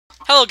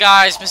Hello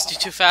guys, Mr.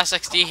 Too Fast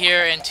XD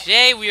here, and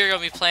today we are going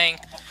to be playing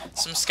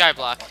some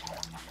Skyblock.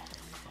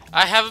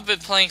 I haven't been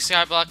playing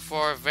Skyblock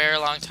for a very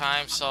long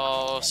time,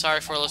 so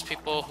sorry for those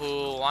people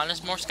who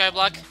want more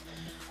Skyblock.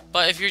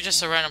 But if you're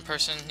just a random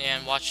person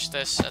and watch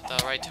this at the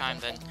right time,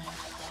 then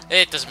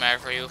it doesn't matter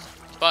for you.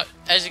 But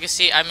as you can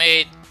see, I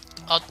made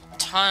a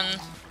ton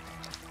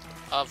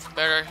of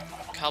better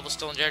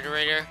cobblestone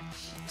generator,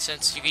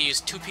 since you can use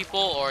 2 people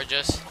or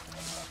just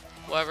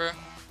whatever.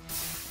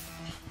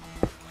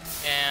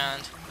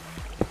 And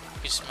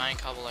you just mine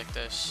cobble like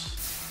this,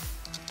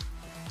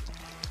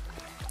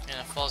 and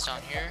it falls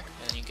down here,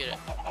 and then you get it.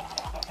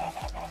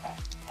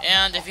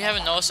 And if you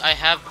haven't noticed, I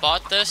have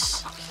bought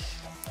this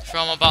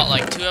from about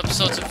like 2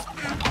 episodes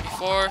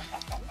before.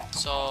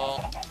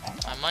 So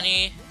my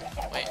money,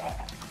 I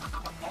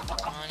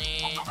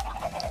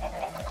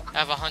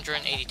have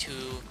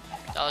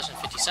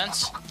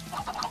 $182.50,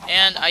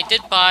 and I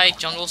did buy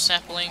jungle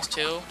samplings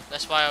too.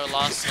 That's why I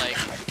lost like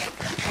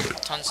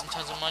tons and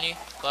tons of money,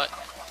 but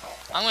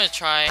I'm gonna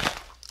try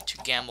to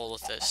gamble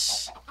with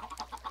this.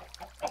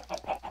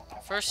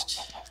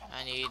 First,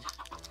 I need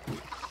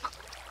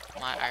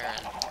my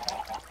iron,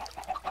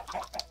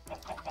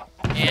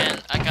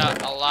 and I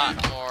got a lot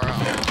more.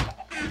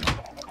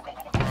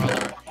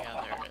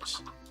 Yeah, there it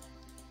is.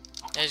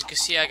 As you can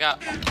see, I got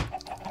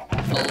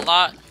a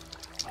lot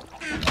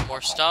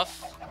more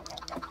stuff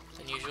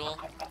than usual.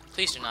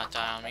 Please do not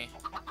die on me.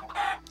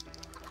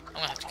 I'm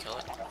gonna have to kill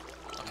it.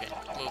 Okay,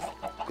 move.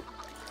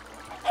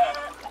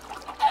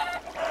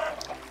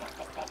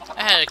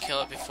 I had to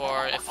kill it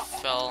before it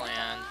fell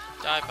and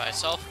died by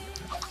itself.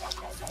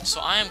 So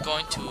I am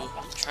going to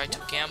try to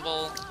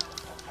gamble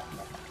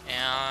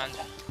and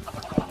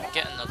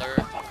get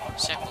another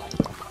sapling.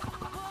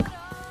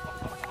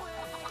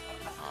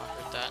 Oh, I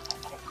heard that.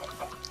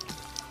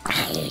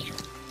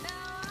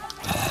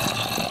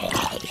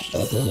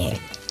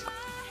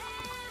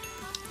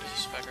 There's a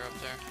spider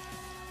up there.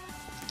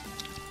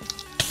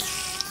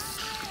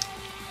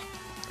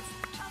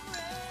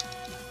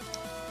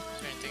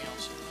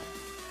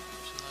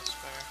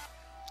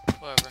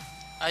 Whatever.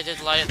 I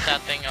did light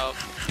that thing up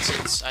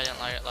since I didn't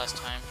light it last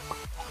time.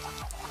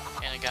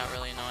 And it got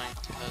really annoying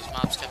because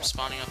mobs kept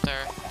spawning up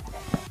there.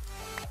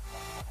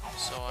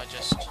 So I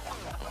just...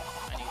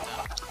 Oh, I need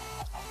that.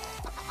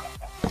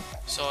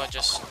 So I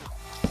just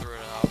threw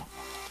it out.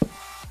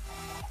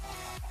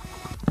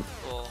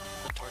 Well,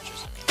 the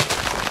torches, I mean.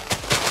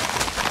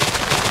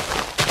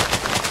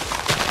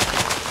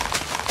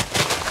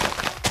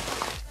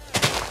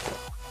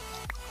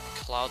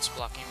 Clouds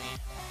blocking me.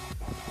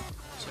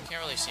 So I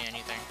can't really see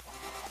anything.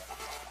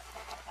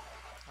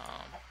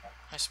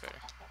 Hi,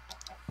 spider.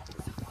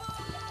 Can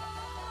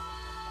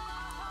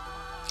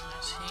I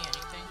see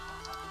anything?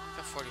 I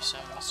got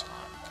 47, that's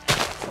not okay.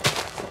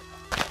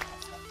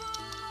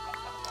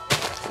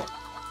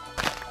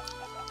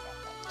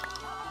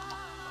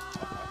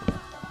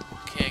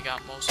 Okay, I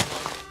got most of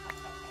them.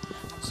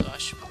 So I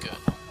should be good.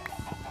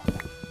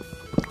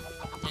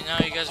 And now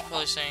you guys are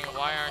probably saying,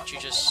 why aren't you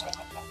just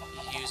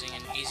using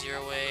an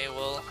easier way?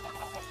 Well,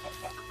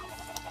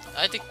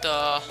 I think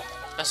the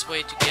best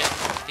way to get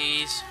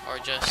these are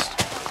just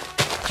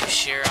to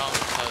share them,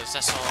 because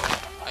that's all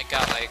I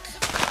got, like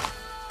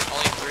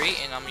only 3,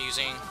 and I'm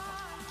using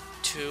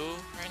 2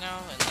 right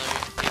now, and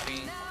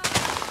leaving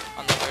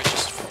another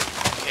just in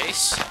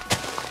case.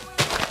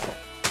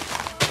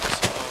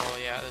 So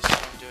yeah, this is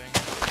what I'm doing.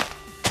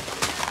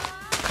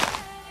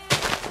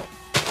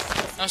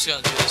 I'm just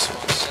gonna do this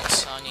one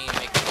since I need to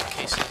make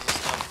cases and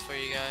stuff for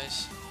you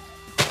guys,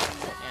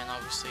 and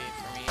obviously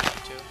for me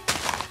too.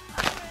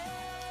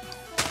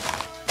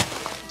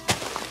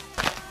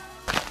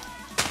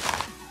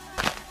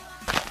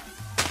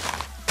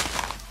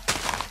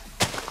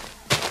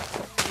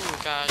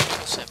 Got a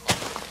jungle sapling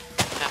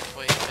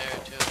halfway there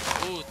too.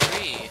 Ooh,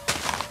 3.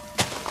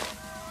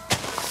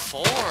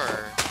 4.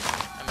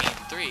 I mean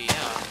 3,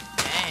 yeah.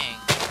 Dang.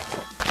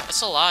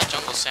 That's a lot of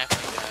jungle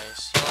sapling,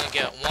 guys. You only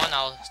get 1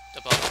 out of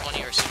about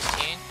 20 or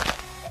 16.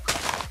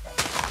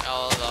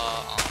 Out of the,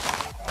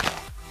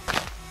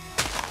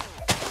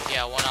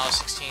 yeah, 1 out of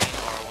 16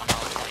 or 1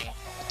 out of 20.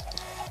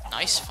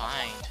 Nice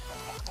find.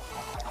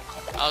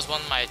 That was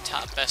one of my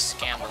top best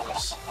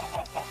gambles.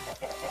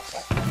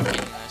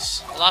 Getting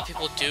this. A lot of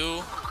people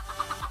do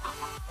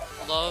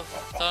love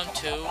them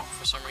too,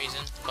 for some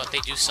reason, but they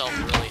do sell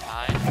really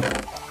high.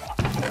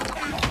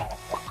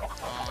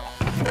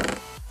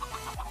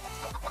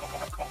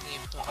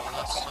 Need to put all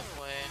that stuff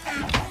away.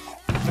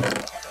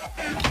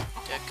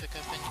 Did I cook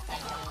up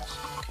anything else?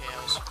 Okay, I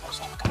was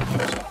supposed to cook up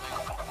something.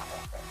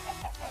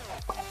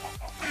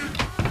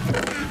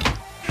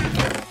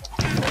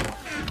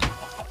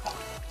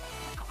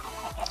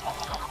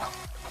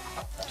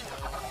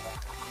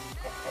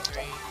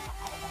 3.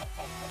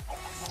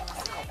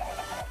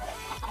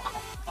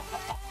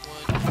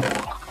 Wood.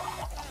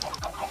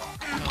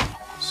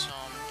 Got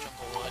some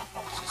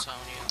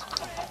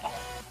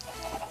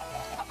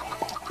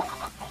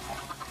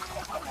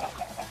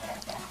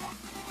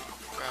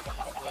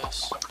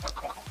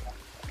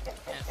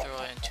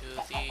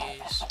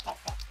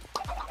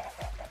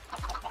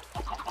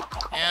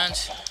And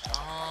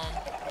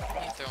let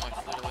me throw my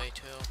food away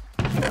too.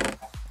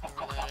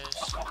 Whatever that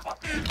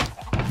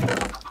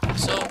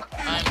is. So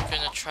I'm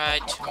gonna try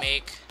to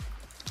make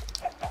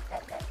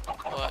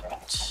the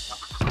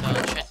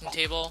enchanting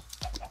table,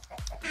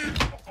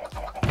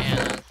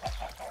 and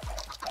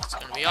it's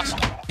gonna be awesome.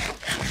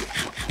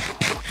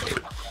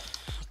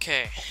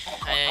 Okay,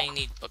 I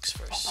need books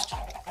first. So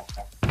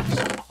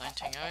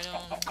planting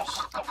items.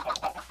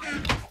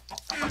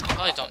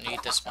 Probably don't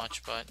need this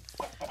much, but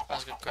I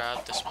was gonna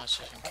grab this much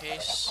just in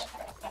case.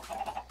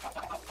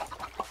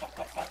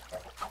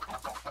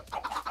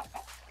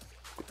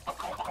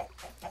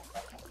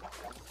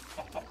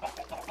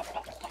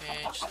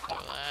 Okay, just throw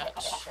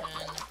that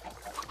in.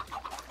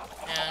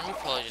 And we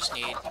probably just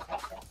need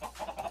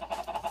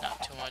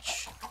not too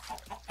much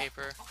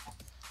paper.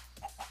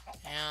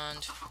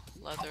 And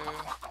leather.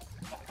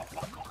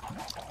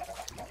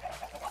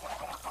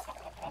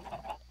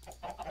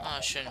 Oh, I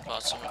shouldn't have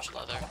bought so much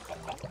leather.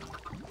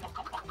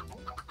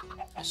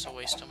 It's a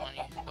waste of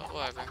money, but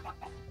whatever.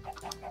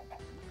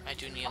 I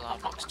do need a lot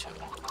of books too.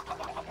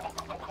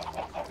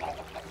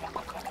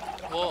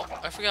 Well,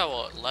 I forgot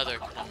what leather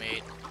could have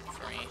made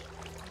for me.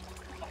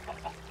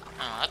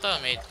 I thought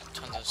it made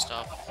tons of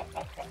stuff.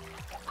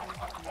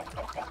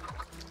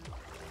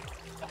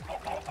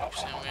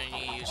 So I'm gonna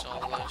need to use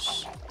all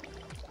this.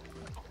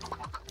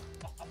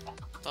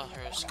 Thought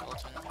her a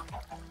skeleton.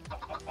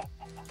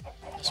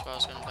 That's why I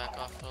was gonna back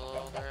off a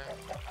little there.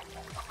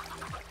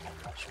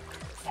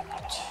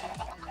 Perfect.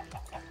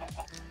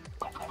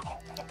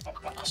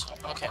 Awesome.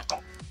 Okay.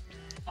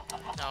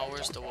 Now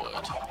where's the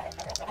wood?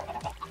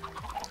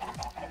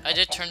 I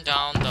did turn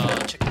down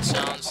the chicken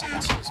sounds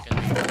since it's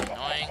gonna be really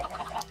annoying.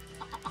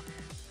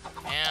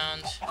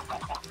 And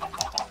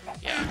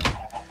yeah.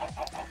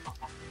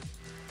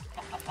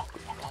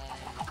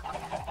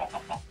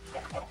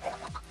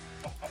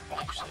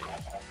 Actually,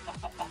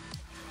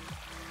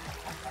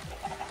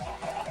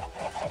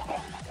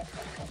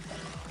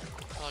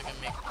 probably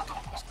gonna make a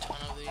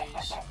ton of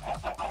these.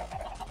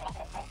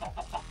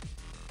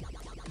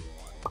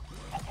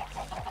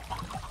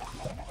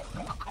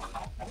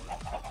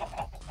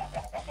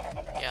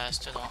 Yeah, I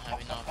still don't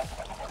have enough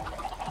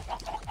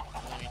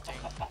of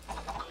anything.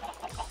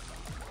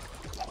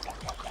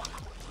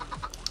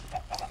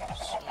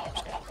 So I'm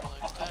just gonna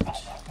collect that.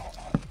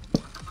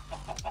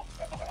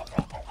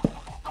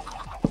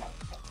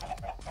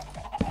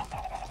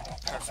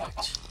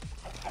 Perfect.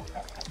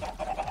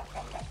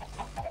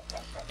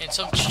 And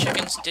some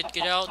chickens did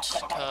get out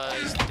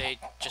because they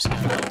just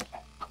got out.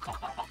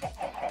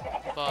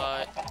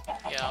 But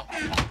yeah.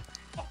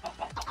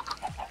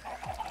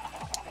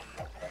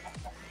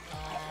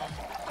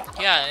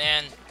 Yeah,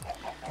 and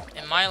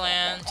in my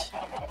land,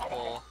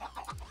 well,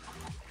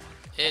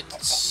 it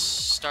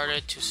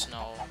started to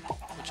snow,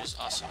 which is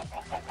awesome.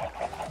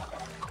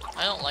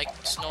 I don't like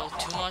snow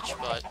too much,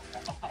 but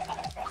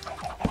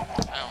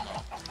I don't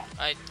know.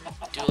 I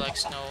do like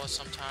snow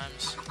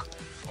sometimes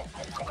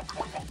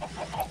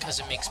because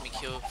it makes me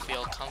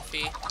feel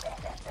comfy.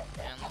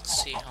 And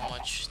let's see how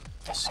much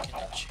this can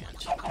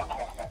enchant.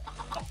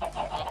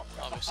 Oh,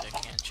 obviously I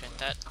can't enchant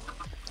that.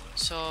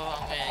 So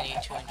I'm gonna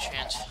need to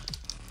enchant.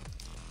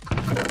 Check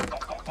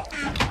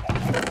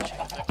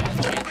if I can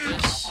enchant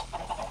this.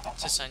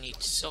 Since I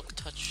need silk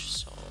touch,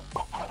 so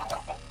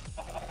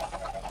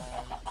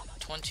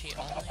 20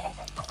 only.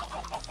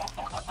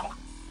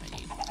 I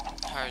need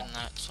higher than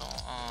that, so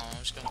I'm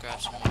just gonna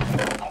grab some more of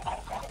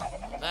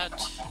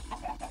that.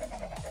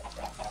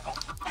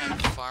 I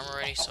have a farm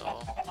already,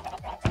 so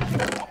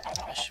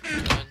that should be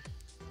good.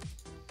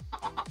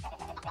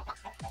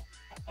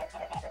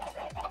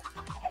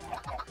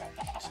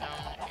 7,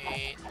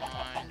 8,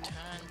 9, 10.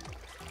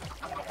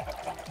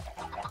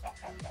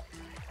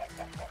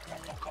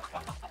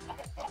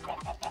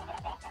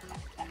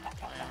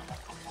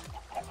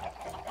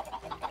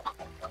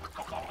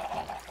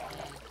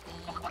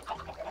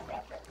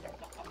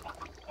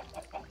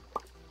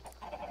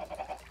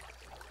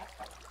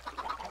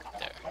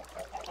 There.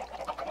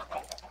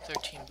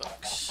 13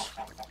 bucks.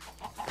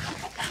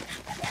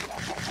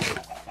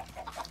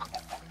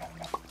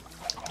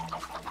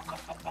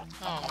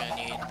 Oh, I'm gonna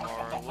need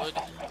more wood.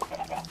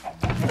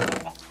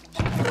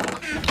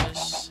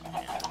 This and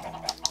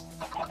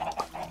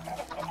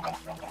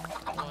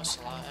oh, that's a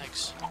lot of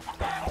eggs.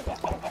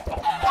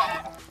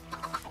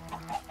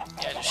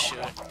 Yeah, just shoot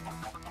it.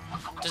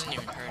 Doesn't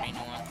even hurt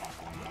anyone.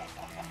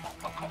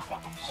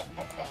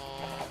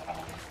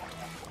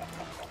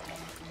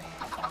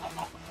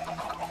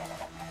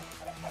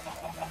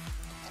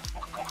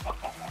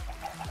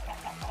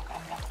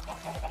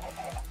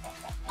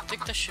 I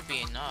think that should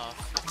be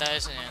enough. If that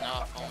isn't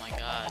enough, oh my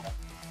god.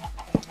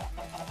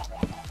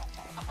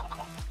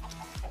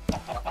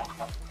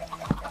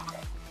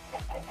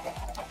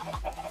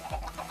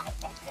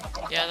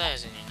 Yeah, that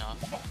isn't enough.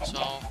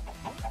 So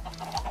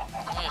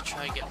I'm gonna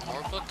try to get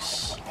more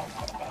books.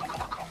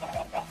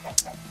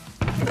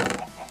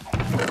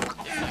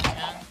 If I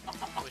can,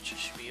 which I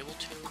should be able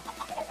to.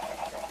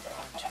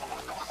 1, 2,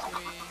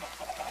 3.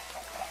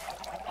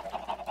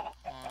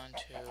 1,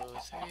 2,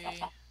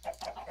 3.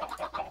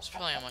 That's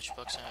probably how much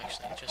books I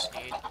actually just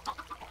need.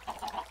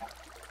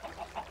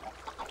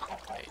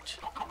 Wait.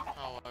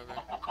 However,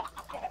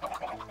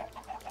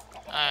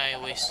 I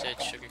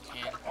wasted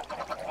sugarcane.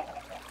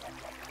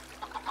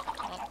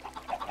 Oh,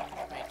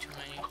 way too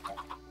many.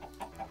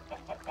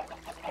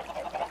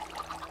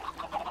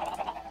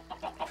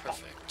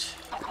 Perfect.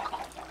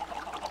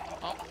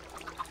 Oh.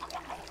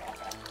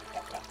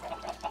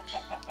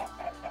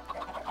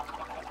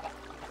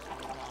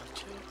 One,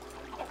 two.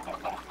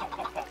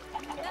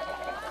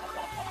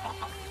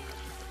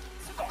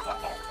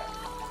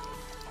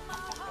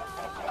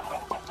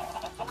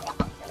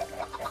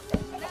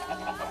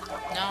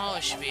 Now I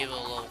should be able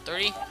to level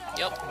 30.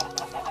 Yep.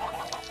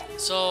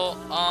 So,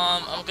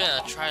 I'm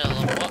gonna try to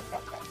level up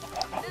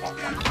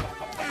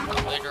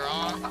later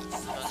on,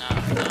 but not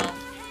now.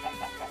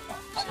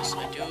 Since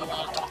I do want to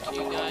talk to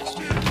you guys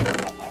too.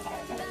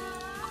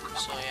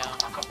 So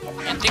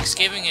yeah. And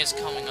Thanksgiving is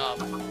coming up,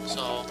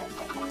 so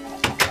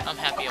I'm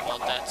happy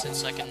about that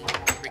since I can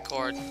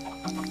record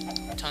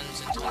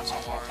tons and tons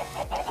more.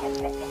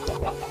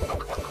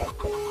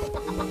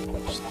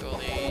 Just throw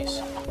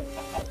these.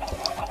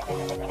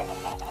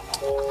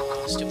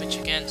 Stupid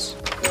chickens.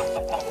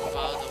 Move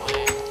out of the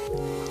way.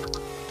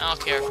 I don't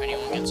care if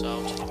anyone gets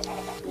out.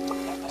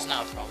 It's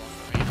not a problem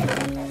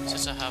for me.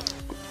 Since I have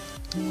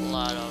a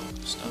lot of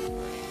stuff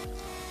already.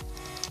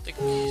 I think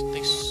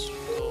these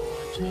go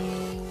into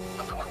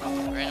a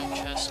random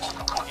chest.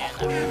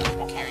 And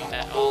I'm carrying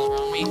that all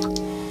around me.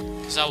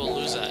 Because I will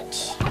lose that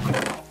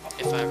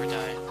if I ever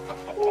die.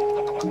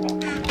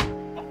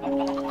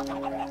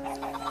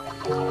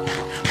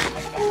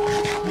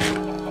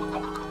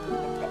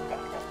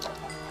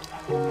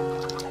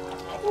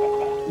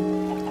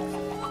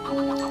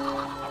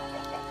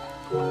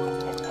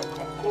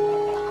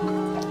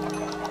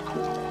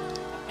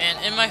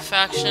 In my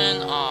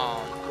faction,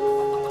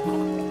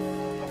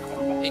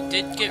 it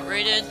did get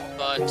raided,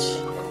 but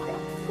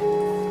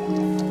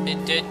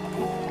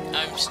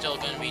I'm still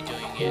gonna be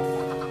doing it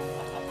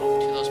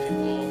to those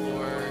people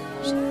who are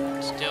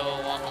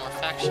still want more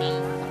faction.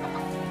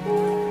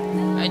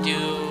 I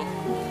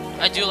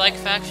do like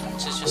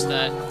factions, it's just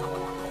that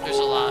there's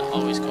a lot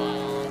always going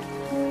on.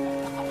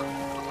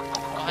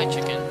 Oh, hi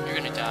chicken, you're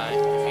gonna die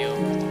if you...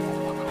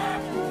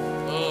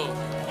 Oh,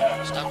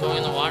 stop going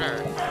in the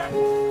water.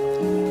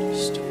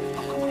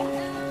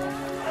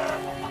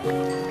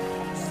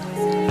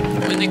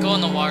 When they go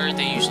in the water,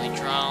 they usually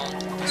drown.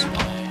 That's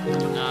why I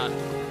do not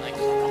like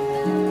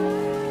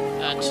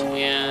that.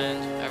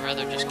 And I'd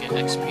rather just get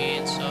XP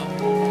and stuff. And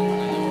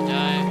then they will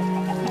die.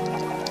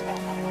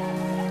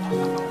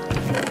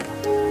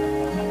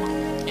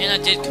 And I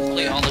did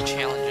complete all the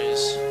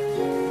challenges.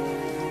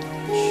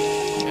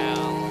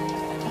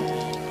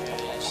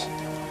 Challenges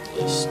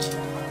list.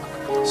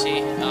 See,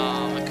 I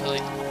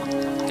clearly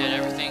did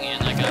everything,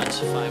 and I got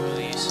 5 of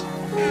these.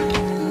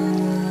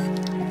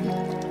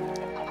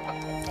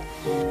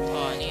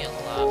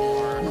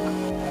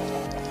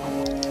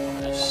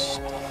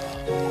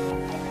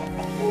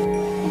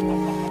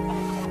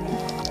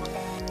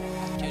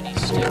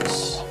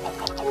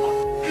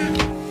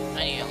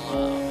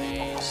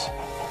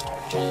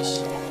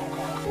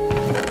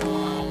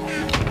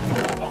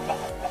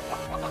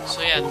 So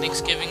yeah,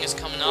 Thanksgiving is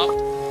coming up.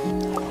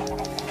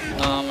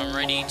 I'm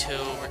ready to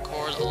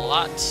record a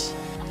lot,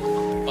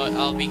 but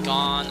I'll be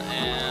gone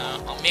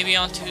maybe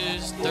on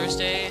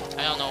Thursday.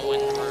 I don't know when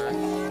we're...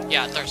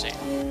 Yeah, Thursday.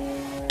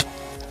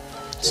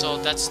 So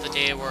that's the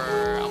day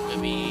where I'm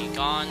gonna be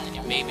gone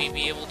and maybe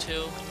be able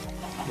to.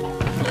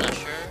 I'm not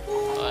sure,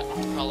 but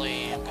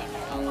probably am gonna be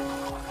gone.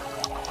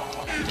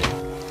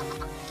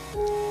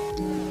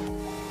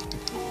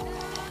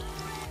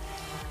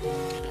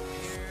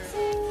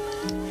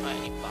 I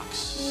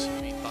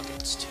need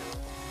buckets too.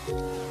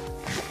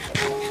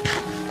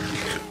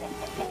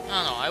 I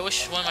don't know, I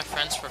wish one of my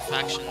friends for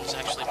factions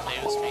actually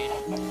played with me.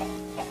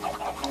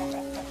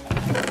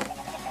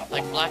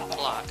 Like Black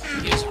Block,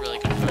 he was a really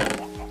good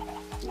friend.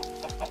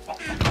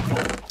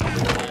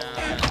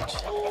 And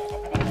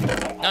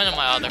none of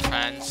my other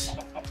friends,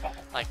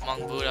 like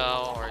Mong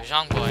Buddha or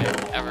Zhangboy,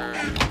 ever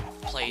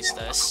plays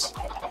this.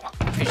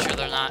 I'm pretty sure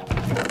they're not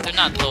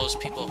those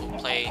people who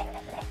play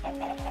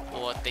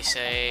what they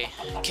say,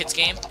 kids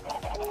game.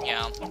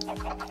 Yeah.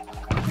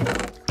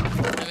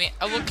 I mean,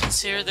 I would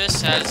consider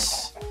this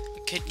as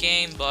a kid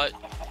game, but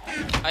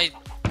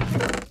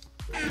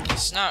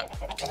it's not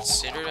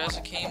considered as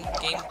a game.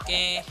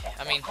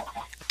 I mean,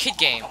 a kid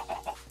game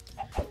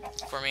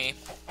for me,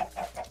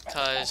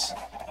 because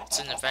it's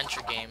an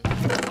adventure game,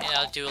 and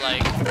I'll do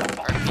like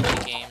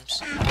RPG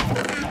games.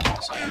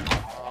 So,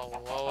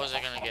 what was I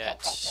gonna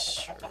get?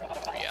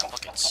 Yeah,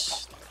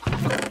 buckets.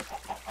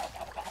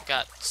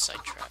 Got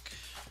sidetrack.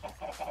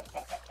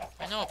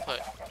 I know I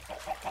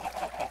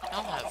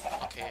don't have,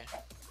 okay,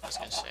 I was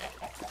gonna say.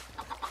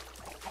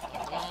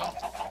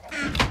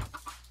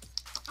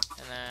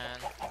 And then,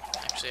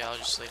 actually I'll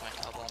just leave my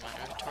cobble in my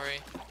inventory.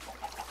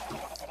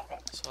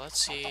 So let's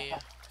see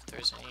if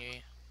there's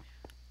any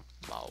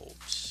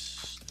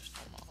mobs. There's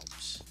no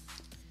mobs.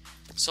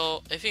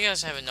 So if you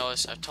guys haven't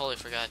noticed, I totally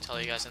forgot to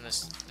tell you guys in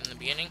the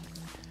beginning,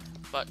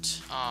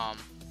 but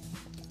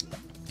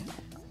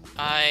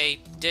I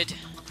did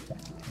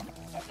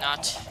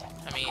not.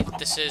 I mean,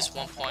 this is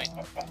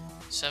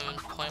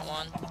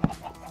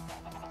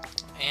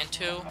 1.7.1 and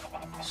 2,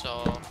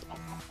 so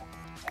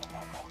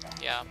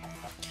yeah.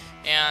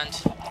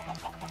 And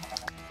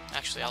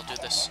actually, I'll do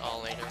this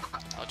all later.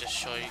 I'll just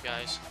show you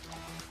guys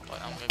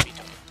what I'm gonna be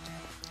doing.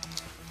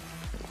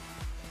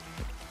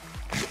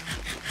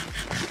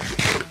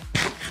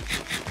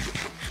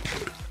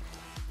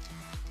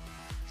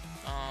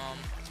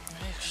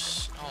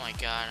 Oh my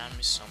god, I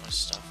missed so much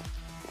stuff.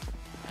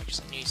 I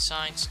actually need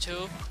signs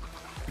too.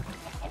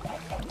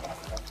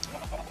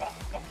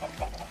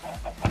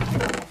 I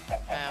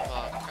have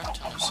a crap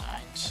ton of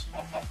signs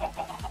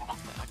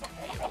that I could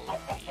be able to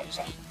be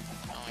using.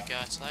 Oh my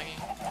god, it's lagging.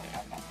 There.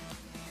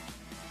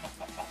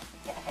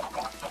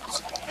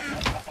 It's lagging.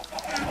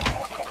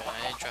 Okay, good. I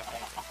didn't drop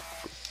anything.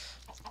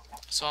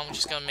 So I'm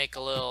just gonna make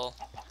a little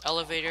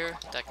elevator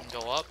that can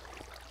go up.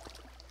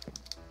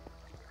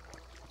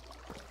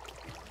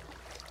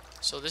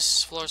 So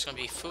this floor is gonna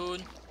be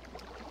food,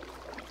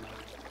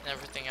 and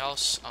everything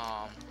else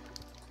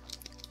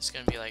is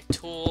gonna be like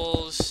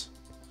tools,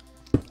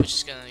 which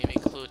is gonna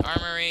include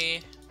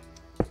armory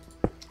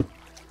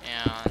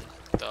and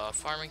the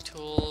farming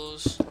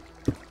tools,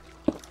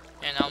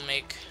 and I'll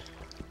make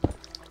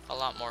a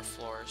lot more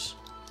floors.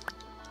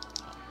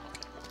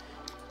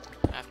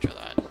 Okay. After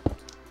that.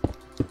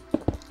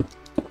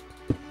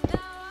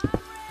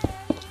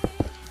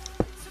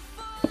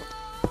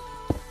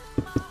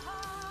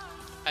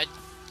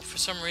 For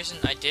some reason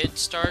I did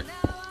start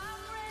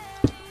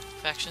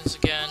factions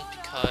again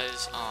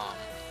because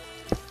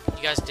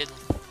you guys did,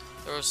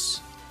 there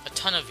was a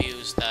ton of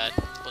views that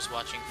was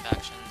watching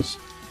factions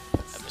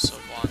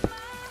episode 1,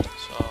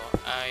 so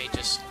I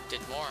just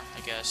did more, I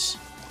guess.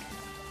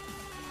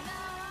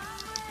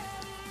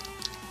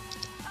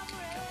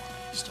 Okay, got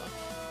my stuff,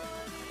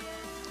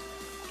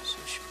 so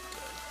it should be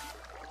good.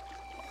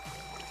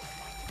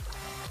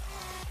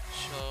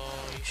 So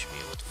you should be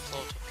able to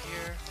float up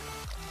here.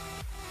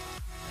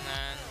 And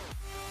then,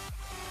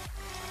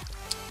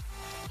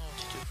 I don't know what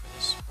to do for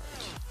this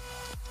part.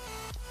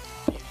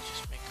 Maybe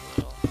just make a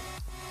little.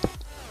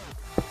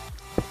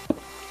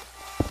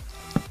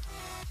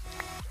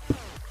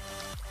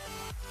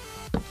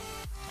 I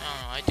don't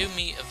know, I do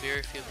meet a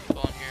very few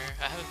people on here.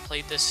 I haven't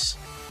played this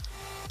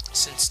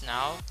since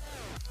now.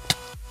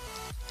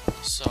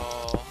 So,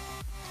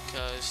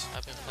 because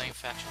I've been playing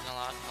faction a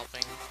lot,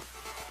 helping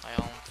my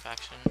own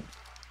faction.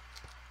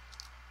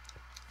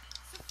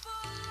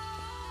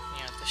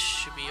 This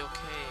should be okay, I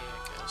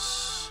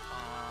guess.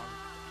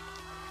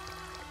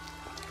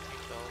 Okay,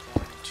 go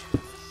 1, 2,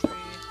 3.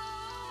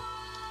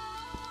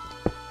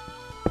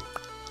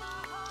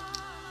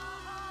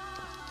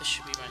 This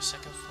should be my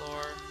second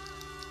floor.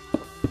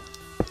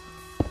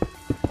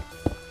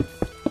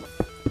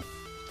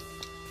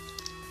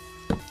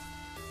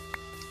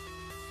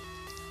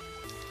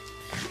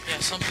 Yeah,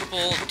 some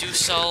people do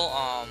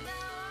sell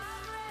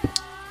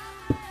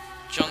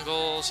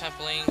jungle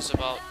samplings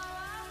about,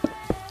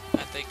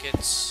 I think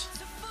it's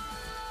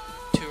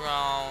to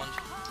around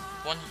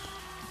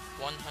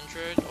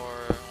 100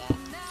 or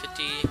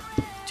 50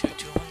 to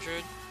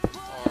 200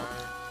 or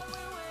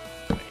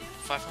wait,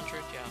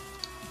 500, yeah.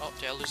 Oh,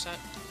 did I lose that?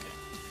 Okay.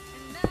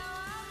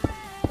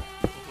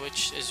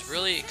 Which is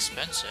really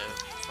expensive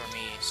for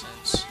me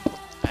since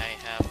I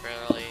have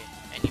barely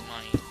any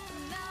money.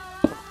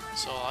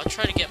 So I'll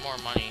try to get more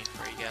money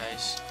for you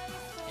guys,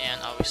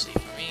 and obviously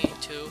for me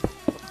too,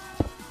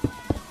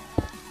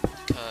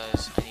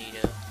 because I need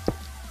to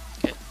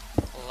get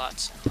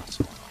lots and lots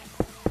more money.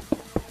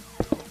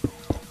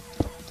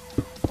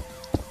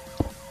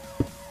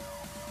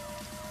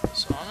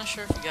 So I'm not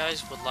sure if you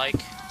guys would like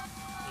me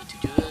to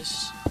do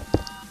this,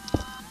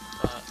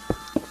 but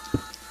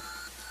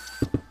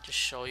just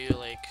show you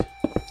like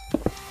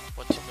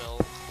what to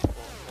build,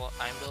 what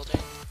I'm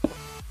building.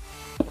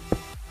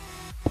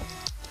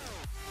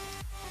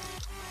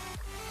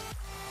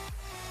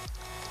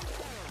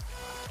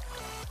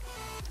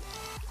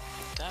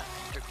 That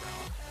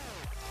underground.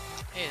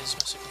 Hey, this is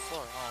my second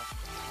floor.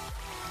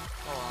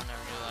 Oh, I'll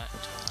never do that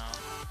until now.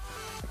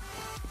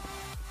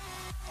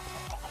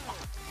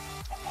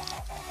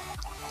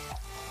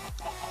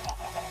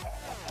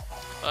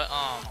 But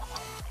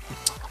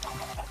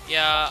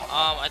yeah,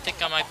 I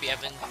think I might be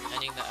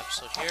ending the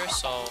episode here.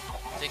 So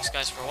thanks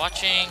guys for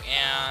watching,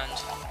 and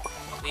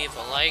leave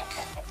a like.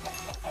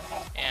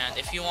 And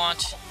if you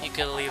want, you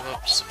could leave a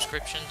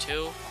subscription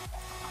too.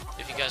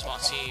 If you guys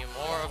want to see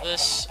more of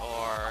this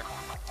or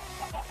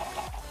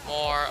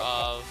more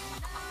of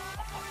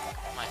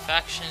my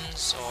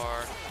factions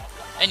or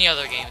any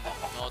other game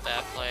mode that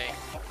I play.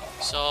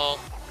 So,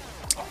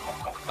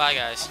 bye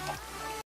guys.